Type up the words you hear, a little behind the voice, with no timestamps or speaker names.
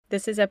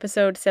This is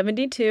episode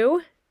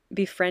 72,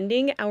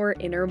 Befriending Our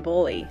Inner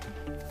Bully.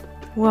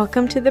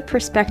 Welcome to the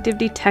Perspective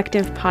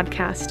Detective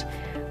podcast,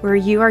 where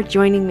you are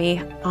joining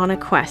me on a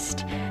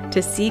quest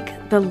to seek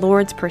the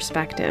Lord's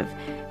perspective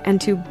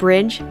and to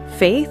bridge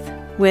faith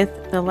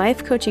with the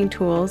life coaching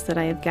tools that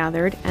I have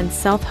gathered and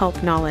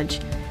self-help knowledge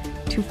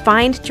to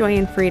find joy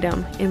and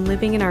freedom in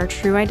living in our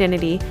true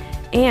identity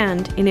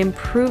and in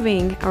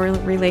improving our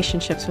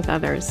relationships with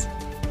others.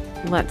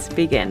 Let's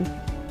begin.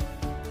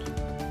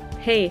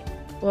 Hey,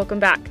 welcome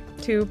back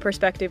to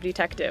Perspective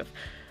Detective.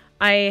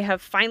 I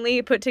have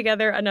finally put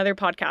together another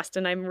podcast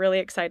and I'm really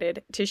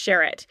excited to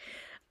share it.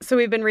 So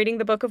we've been reading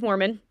the Book of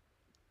Mormon,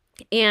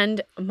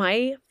 and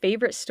my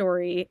favorite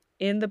story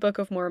in the Book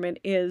of Mormon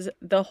is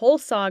the whole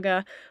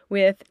saga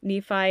with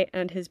Nephi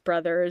and his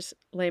brothers,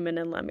 Laman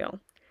and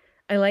Lemuel.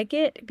 I like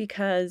it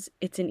because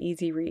it's an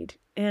easy read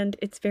and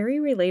it's very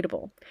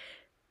relatable.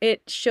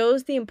 It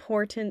shows the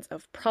importance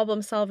of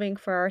problem solving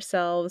for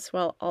ourselves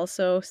while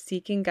also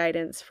seeking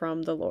guidance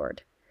from the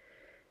Lord.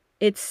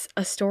 It's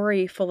a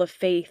story full of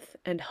faith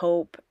and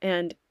hope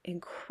and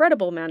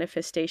incredible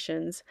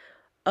manifestations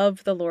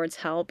of the Lord's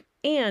help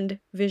and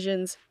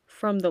visions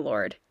from the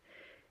Lord.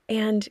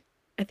 And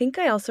I think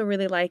I also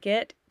really like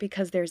it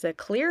because there's a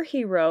clear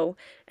hero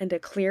and a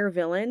clear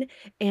villain,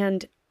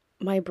 and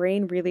my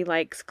brain really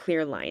likes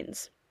clear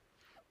lines.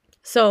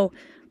 So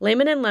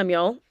Laman and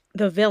Lemuel,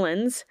 the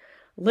villains,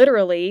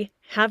 literally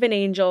have an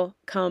angel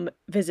come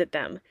visit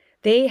them.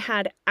 They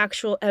had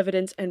actual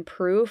evidence and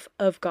proof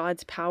of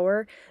God's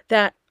power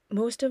that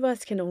most of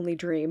us can only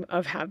dream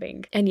of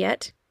having. And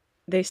yet,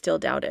 they still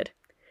doubted.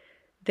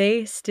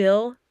 They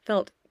still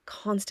felt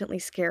constantly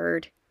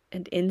scared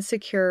and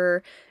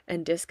insecure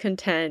and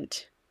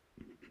discontent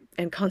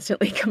and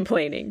constantly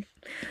complaining.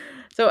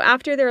 So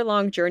after their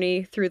long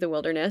journey through the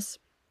wilderness,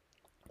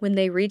 when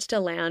they reached a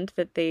land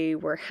that they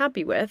were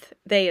happy with,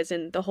 they as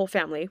in the whole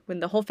family,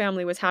 when the whole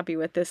family was happy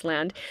with this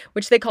land,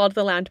 which they called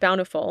the land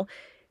bountiful,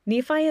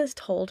 Nephi is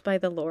told by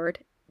the Lord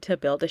to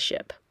build a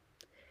ship.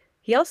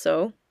 He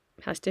also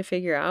has to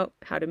figure out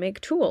how to make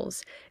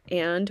tools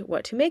and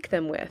what to make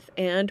them with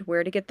and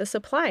where to get the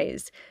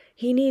supplies.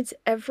 He needs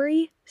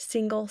every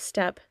single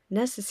step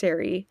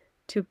necessary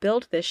to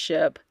build this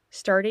ship,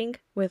 starting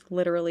with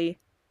literally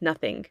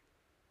nothing.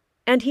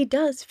 And he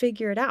does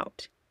figure it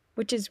out,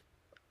 which is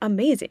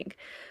amazing.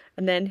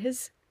 And then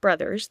his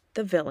brothers,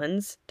 the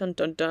villains, dun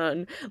dun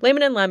dun,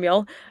 Laman and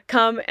Lemuel,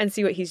 come and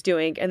see what he's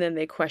doing, and then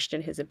they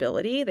question his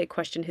ability, they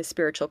question his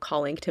spiritual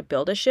calling to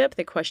build a ship,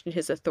 they question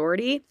his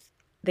authority.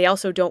 They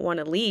also don't want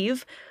to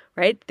leave,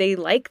 right? They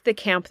like the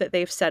camp that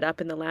they've set up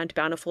in the land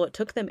bountiful. It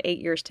took them 8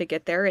 years to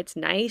get there. It's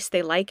nice.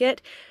 They like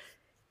it.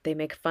 They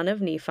make fun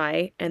of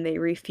Nephi and they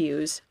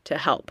refuse to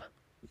help.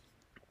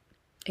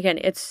 Again,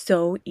 it's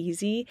so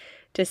easy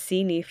to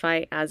see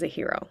Nephi as a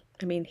hero.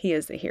 I mean, he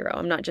is the hero.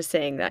 I'm not just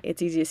saying that.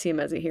 It's easy to see him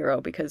as a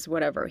hero because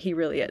whatever, he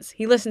really is.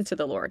 He listens to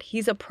the Lord.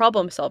 He's a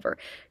problem solver.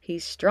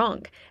 He's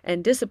strong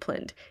and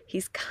disciplined.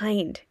 He's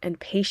kind and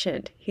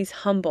patient. He's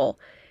humble.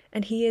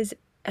 And he is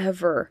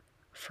ever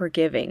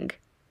forgiving.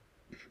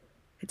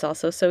 It's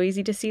also so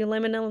easy to see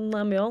Laman and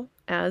Lemuel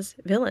as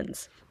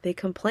villains. They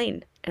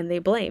complain and they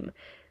blame.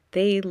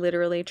 They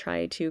literally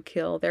try to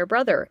kill their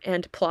brother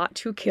and plot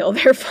to kill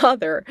their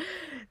father.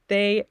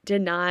 They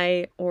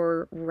deny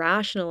or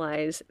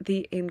rationalize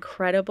the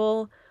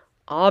incredible,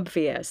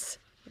 obvious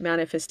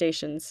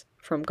manifestations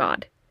from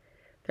God.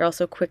 They're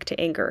also quick to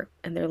anger,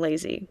 and they're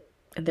lazy,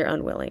 and they're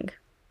unwilling.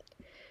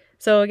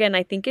 So again,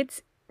 I think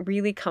it's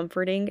really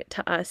comforting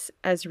to us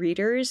as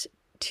readers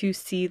to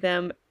see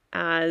them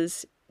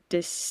as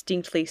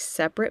distinctly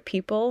separate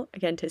people.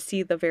 Again, to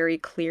see the very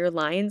clear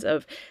lines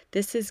of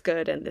this is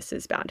good and this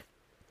is bad.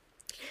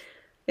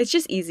 It's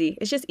just easy.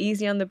 It's just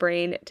easy on the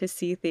brain to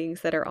see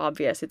things that are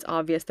obvious. It's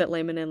obvious that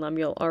Laman and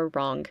Lemuel are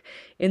wrong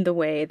in the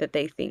way that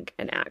they think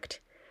and act.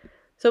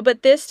 So,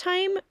 but this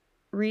time,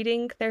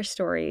 reading their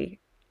story,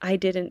 I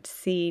didn't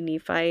see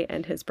Nephi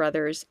and his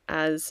brothers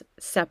as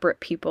separate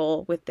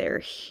people with their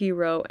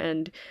hero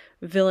and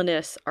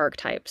villainous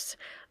archetypes.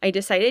 I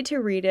decided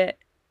to read it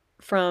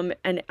from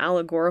an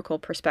allegorical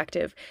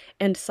perspective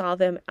and saw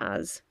them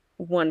as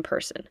one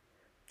person.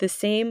 The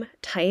same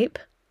type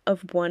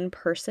of one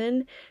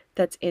person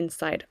that's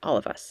inside all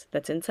of us.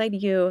 That's inside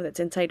you, that's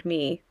inside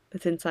me,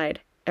 that's inside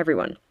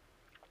everyone.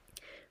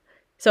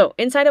 So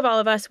inside of all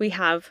of us, we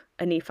have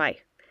a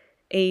Nephi,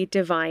 a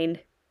divine,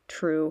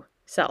 true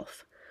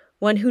self.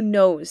 One who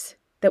knows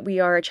that we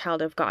are a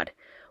child of God.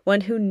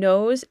 One who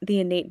knows the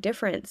innate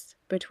difference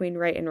between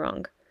right and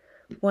wrong.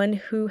 One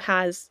who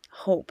has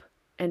hope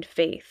and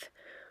faith.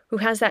 Who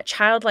has that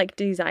childlike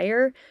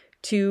desire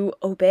to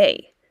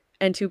obey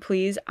and to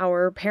please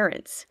our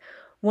parents.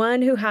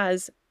 One who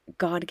has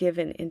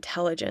God-given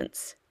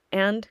intelligence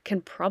and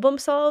can problem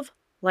solve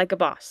like a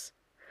boss.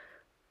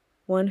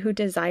 One who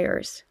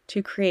desires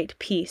to create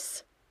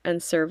peace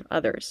and serve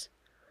others.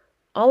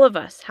 All of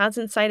us has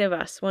inside of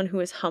us one who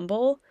is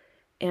humble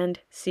and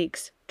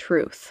seeks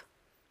truth.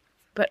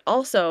 But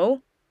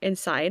also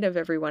inside of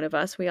every one of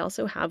us, we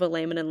also have a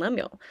Laman and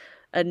Lemuel,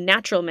 a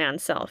natural man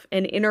self,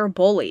 an inner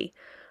bully,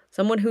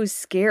 someone who's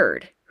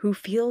scared, who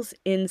feels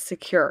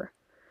insecure,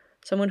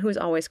 someone who's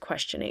always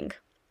questioning,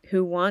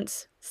 who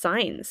wants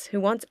signs, who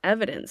wants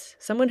evidence,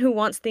 someone who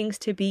wants things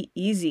to be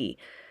easy,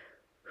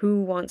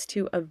 who wants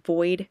to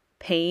avoid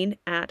pain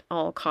at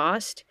all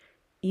cost,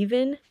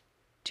 even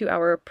to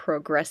our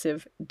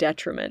progressive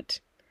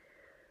detriment.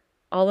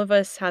 All of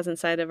us has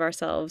inside of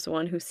ourselves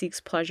one who seeks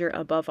pleasure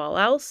above all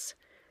else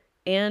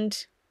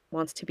and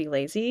wants to be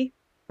lazy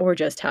or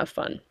just have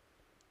fun.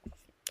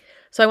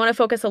 So I want to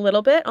focus a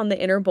little bit on the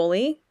inner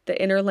bully,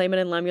 the inner Laman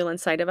and Lemuel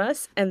inside of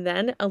us, and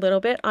then a little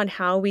bit on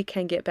how we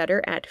can get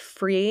better at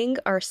freeing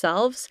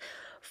ourselves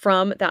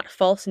from that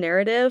false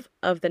narrative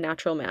of the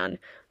natural man,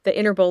 the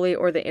inner bully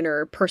or the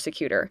inner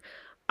persecutor.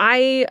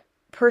 I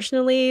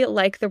personally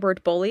like the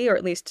word bully, or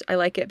at least I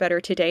like it better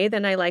today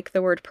than I like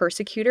the word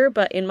persecutor.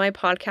 But in my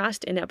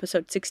podcast in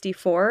episode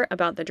 64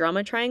 about the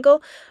drama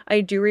triangle, I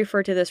do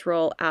refer to this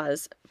role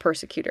as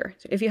persecutor.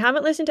 So if you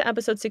haven't listened to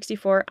episode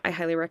 64, I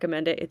highly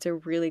recommend it. It's a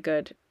really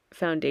good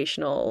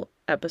foundational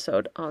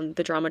episode on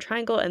the drama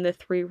triangle and the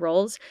three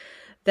roles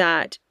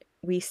that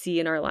we see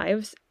in our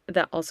lives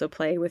that also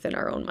play within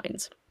our own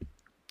minds.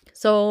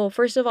 So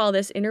first of all,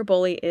 this inner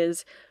bully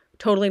is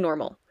totally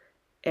normal.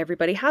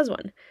 Everybody has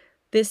one.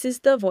 This is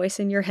the voice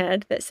in your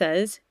head that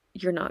says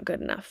you're not good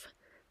enough,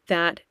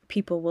 that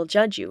people will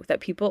judge you, that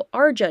people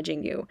are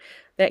judging you,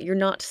 that you're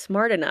not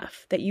smart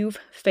enough, that you've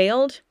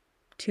failed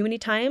too many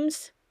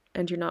times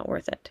and you're not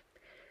worth it.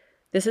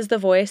 This is the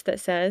voice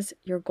that says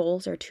your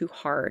goals are too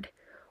hard,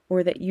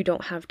 or that you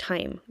don't have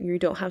time, you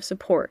don't have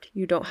support,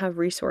 you don't have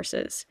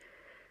resources.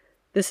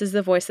 This is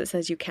the voice that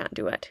says you can't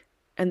do it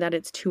and that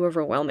it's too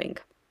overwhelming.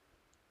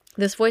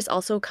 This voice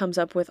also comes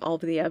up with all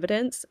of the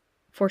evidence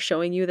for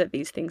showing you that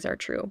these things are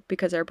true,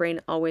 because our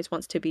brain always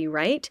wants to be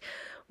right.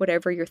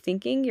 Whatever you're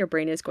thinking, your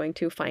brain is going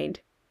to find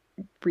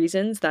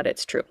reasons that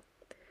it's true.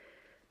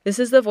 This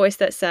is the voice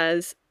that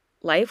says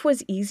life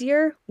was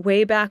easier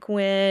way back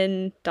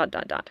when ...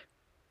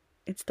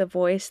 It's the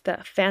voice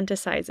that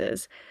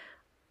fantasizes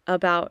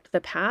about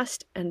the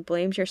past and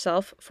blames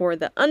yourself for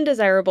the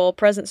undesirable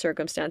present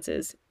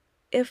circumstances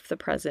if the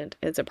present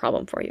is a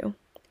problem for you.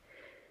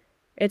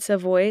 It's a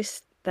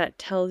voice that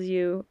tells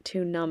you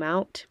to numb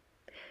out,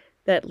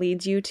 that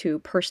leads you to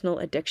personal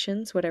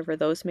addictions, whatever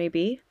those may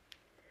be.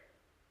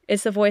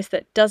 It's the voice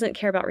that doesn't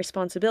care about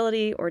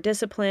responsibility or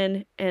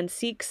discipline and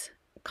seeks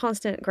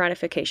constant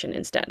gratification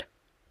instead.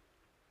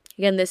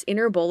 Again, this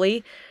inner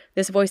bully,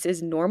 this voice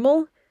is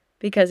normal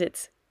because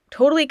it's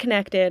totally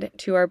connected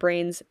to our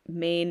brain's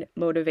main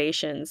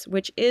motivations,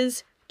 which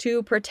is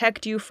to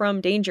protect you from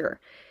danger.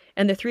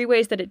 And the three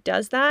ways that it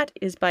does that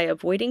is by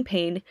avoiding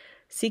pain,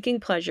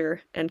 seeking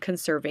pleasure, and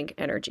conserving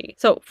energy.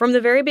 So from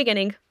the very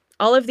beginning,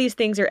 all of these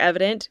things are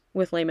evident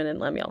with Laman and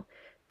Lemuel.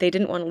 They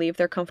didn't want to leave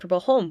their comfortable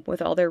home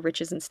with all their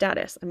riches and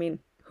status. I mean,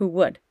 who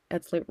would?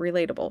 That's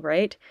relatable,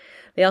 right?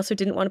 They also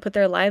didn't want to put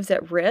their lives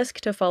at risk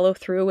to follow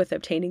through with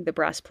obtaining the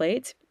brass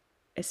plates,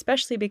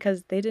 especially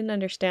because they didn't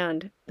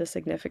understand the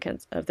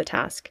significance of the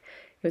task.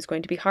 It was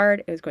going to be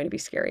hard. It was going to be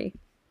scary.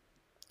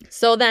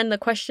 So then the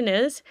question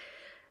is,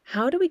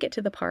 how do we get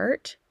to the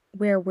part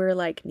where we're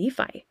like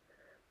Nephi,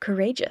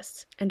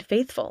 courageous and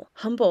faithful,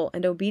 humble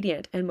and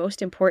obedient, and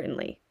most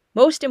importantly,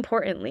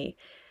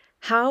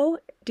 how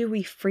do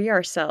we free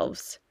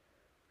ourselves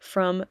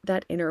from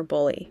that inner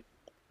bully?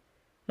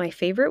 My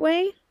favorite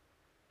way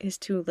is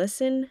to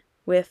listen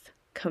with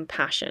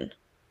compassion.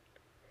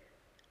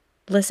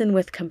 Listen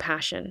with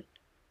compassion.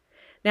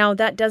 Now,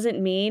 that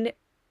doesn't mean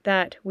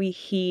that we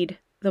heed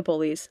the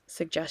bully's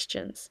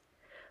suggestions,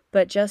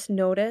 but just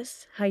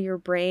notice how your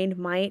brain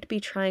might be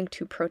trying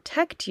to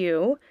protect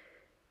you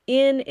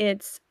in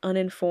its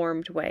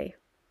uninformed way,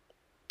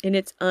 in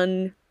its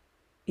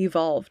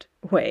unevolved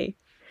way.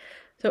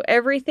 So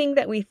everything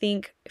that we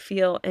think,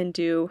 feel, and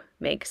do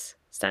makes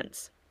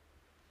sense.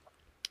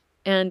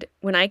 And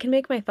when I can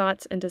make my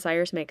thoughts and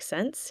desires make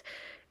sense,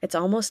 it's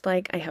almost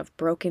like I have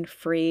broken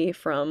free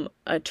from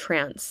a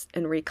trance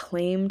and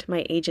reclaimed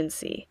my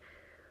agency,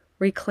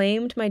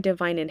 reclaimed my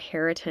divine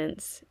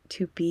inheritance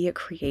to be a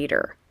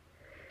creator.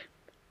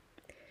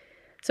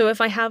 So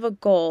if I have a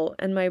goal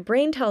and my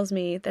brain tells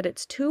me that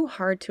it's too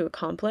hard to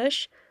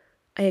accomplish,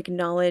 I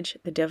acknowledge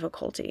the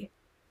difficulty.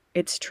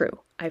 It's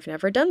true, I've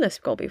never done this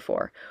goal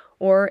before.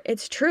 Or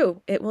it's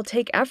true, it will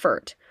take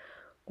effort.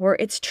 Or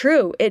it's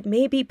true, it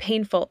may be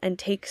painful and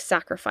take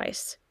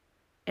sacrifice.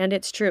 And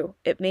it's true,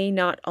 it may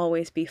not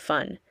always be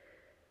fun.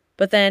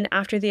 But then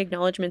after the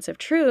acknowledgements of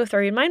truth, I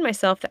remind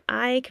myself that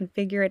I can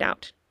figure it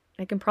out.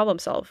 I can problem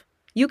solve.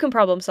 You can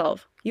problem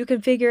solve. You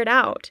can figure it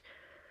out.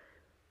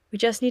 We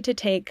just need to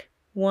take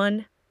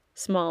one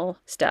small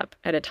step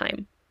at a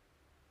time.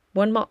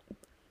 One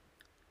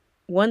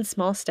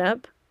small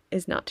step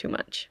is not too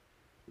much.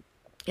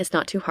 It's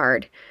not too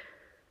hard.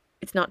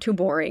 It's not too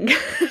boring.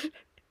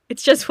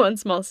 It's just one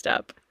small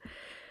step.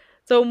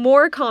 So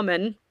more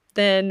common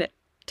than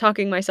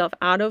talking myself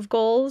out of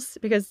goals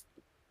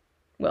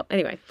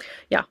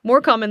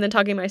more common than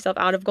talking myself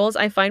out of goals,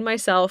 I find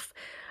myself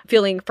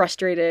feeling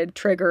frustrated,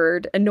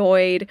 triggered,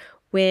 annoyed,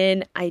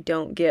 when I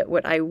don't get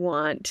what I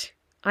want,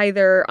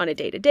 either on a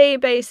day-to-day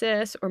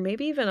basis or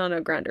maybe even on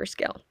a grander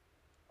scale.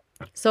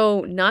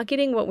 So not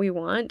getting what we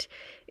want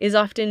is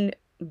often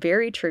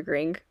very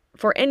triggering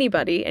for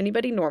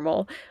anybody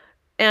normal,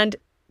 and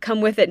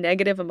come with it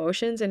negative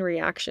emotions and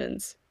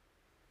reactions.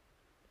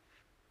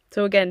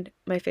 So again,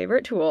 my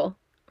favorite tool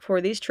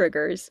for these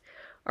triggers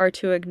are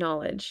to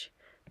acknowledge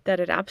that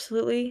it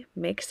absolutely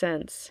makes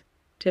sense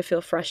to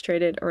feel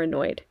frustrated or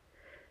annoyed,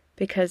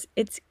 because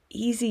it's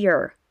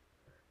easier.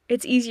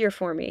 It's easier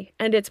for me,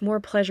 and it's more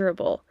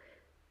pleasurable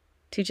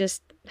to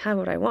just have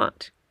what I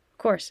want. Of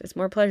course, it's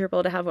more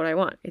pleasurable to have what I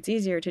want. It's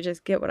easier to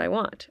just get what I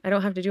want. I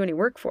don't have to do any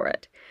work for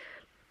it.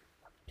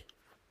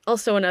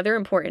 Also, another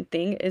important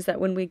thing is that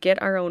when we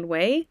get our own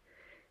way,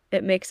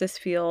 it makes us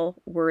feel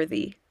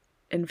worthy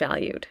and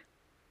valued.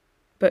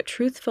 But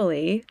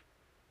truthfully,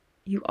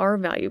 you are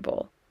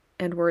valuable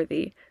and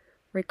worthy,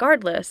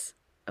 regardless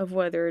of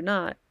whether or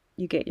not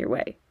you get your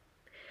way.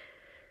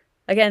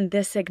 Again,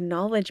 this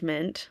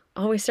acknowledgement,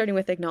 always starting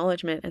with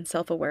acknowledgement and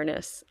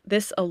self-awareness,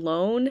 this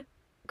alone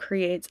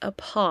creates a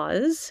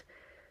pause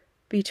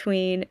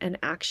between an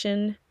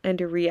action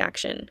and a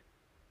reaction.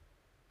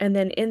 And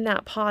then in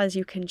that pause,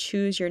 you can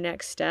choose your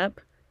next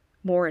step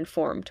more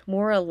informed,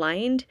 more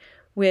aligned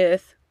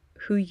with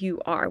who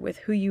you are, with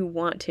who you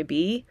want to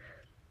be,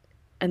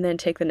 and then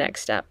take the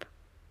next step.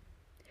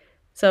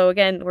 So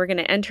again, we're going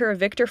to enter a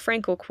Viktor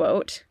Frankl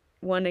quote,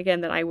 one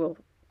again that I will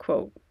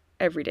quote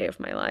every day of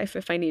my life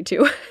if I need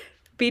to.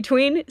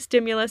 Between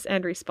stimulus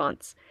and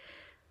response,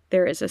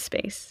 there is a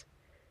space.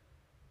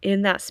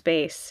 In that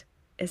space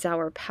is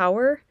our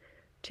power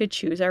to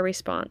choose our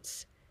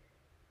response.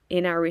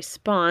 In our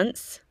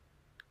response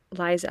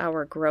lies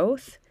our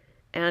growth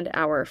and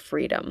our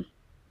freedom.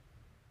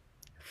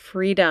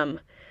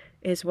 Freedom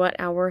is what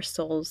our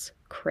souls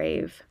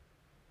crave.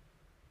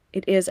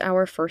 It is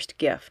our first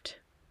gift.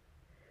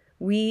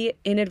 We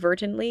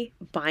inadvertently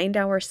bind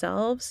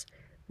ourselves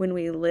when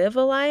we live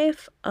a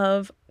life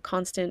of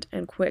constant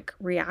and quick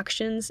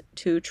reactions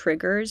to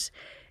triggers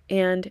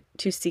and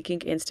to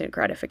seeking instant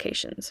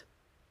gratifications.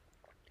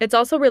 It's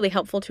also really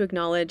helpful to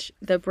acknowledge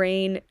the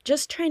brain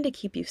just trying to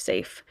keep you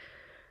safe.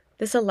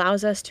 This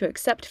allows us to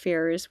accept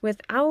fears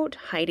without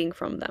hiding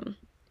from them.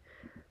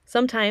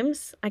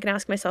 Sometimes I can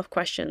ask myself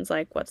questions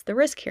like, what's the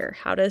risk here?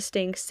 How does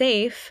staying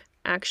safe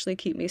actually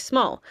keep me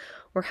small?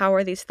 Or how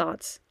are these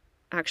thoughts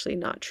actually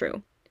not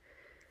true?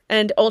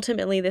 And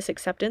ultimately, this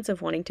acceptance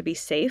of wanting to be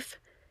safe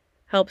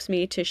helps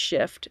me to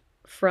shift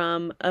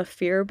from a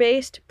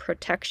fear-based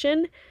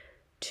protection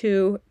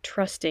to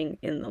trusting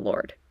in the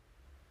Lord,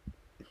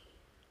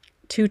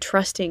 to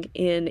trusting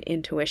in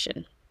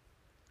intuition,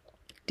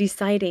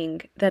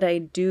 deciding that I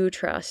do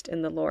trust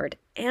in the Lord,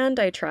 and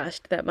I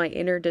trust that my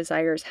inner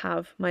desires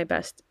have my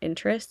best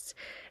interests.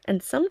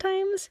 And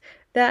sometimes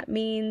that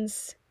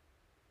means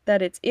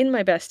that it's in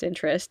my best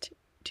interest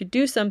to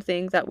do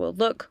something that will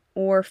look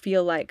or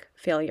feel like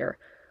failure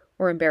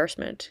or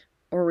embarrassment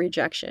or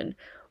rejection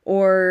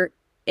or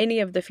any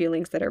of the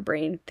feelings that our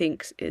brain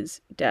thinks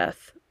is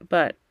death,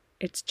 but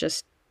it's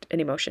just an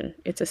emotion.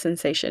 It's a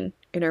sensation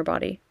in our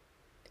body.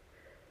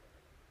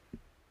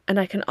 And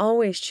I can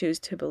always choose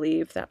to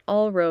believe that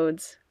all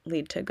roads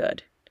lead to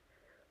good.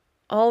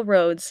 All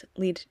roads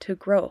lead to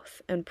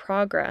growth and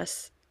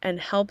progress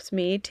and helps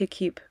me to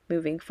keep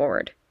moving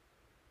forward.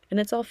 And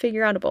it's all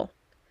figure outable.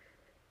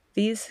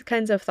 These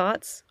kinds of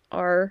thoughts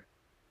are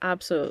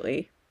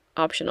absolutely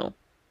optional.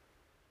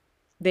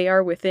 They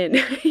are within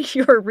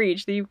your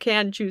reach, that you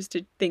can choose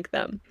to think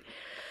them.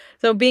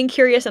 So being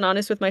curious and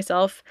honest with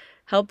myself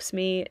helps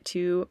me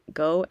to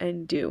go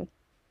and do,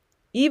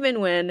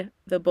 even when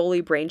the bully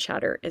brain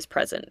chatter is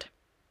present.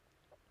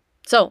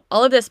 So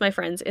all of this, my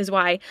friends, is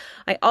why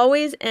I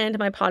always end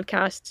my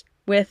podcast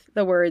with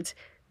the words,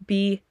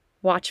 be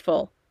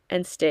watchful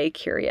and stay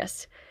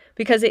curious.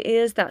 Because it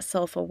is that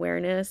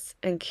self-awareness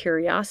and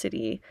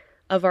curiosity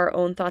of our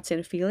own thoughts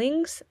and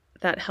feelings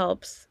that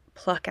helps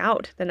pluck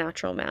out the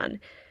natural man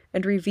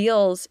and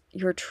reveals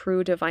your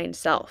true divine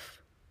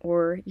self,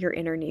 or your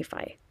inner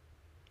Nephi,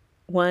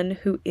 one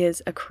who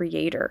is a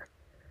creator,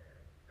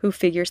 who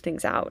figures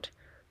things out,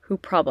 who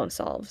problem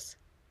solves.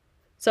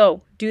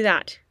 So do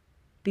that.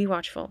 Be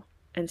watchful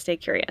and stay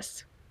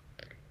curious.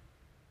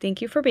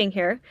 Thank you for being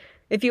here.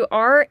 If you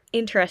are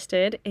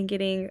interested in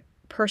getting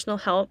personal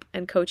help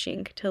and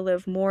coaching to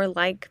live more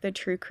like the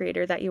true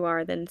creator that you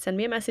are, then send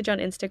me a message on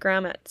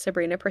Instagram at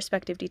Sabrina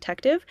Perspective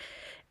Detective,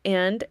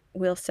 and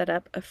we'll set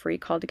up a free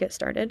call to get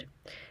started.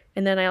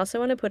 And then I also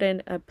want to put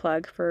in a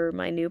plug for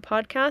my new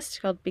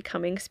podcast called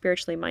Becoming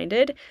Spiritually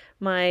Minded.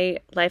 My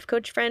life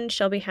coach friend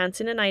Shelby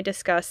Hansen and I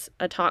discuss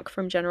a talk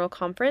from General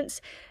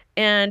Conference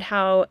and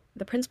how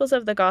the principles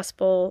of the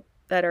gospel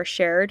that are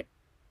shared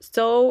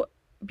so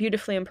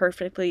beautifully and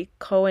perfectly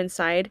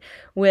coincide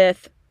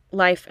with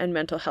life and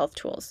mental health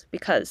tools,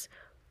 because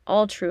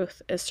all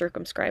truth is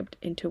circumscribed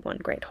into one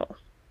great whole.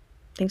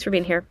 Thanks for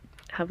being here.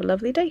 Have a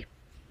lovely day.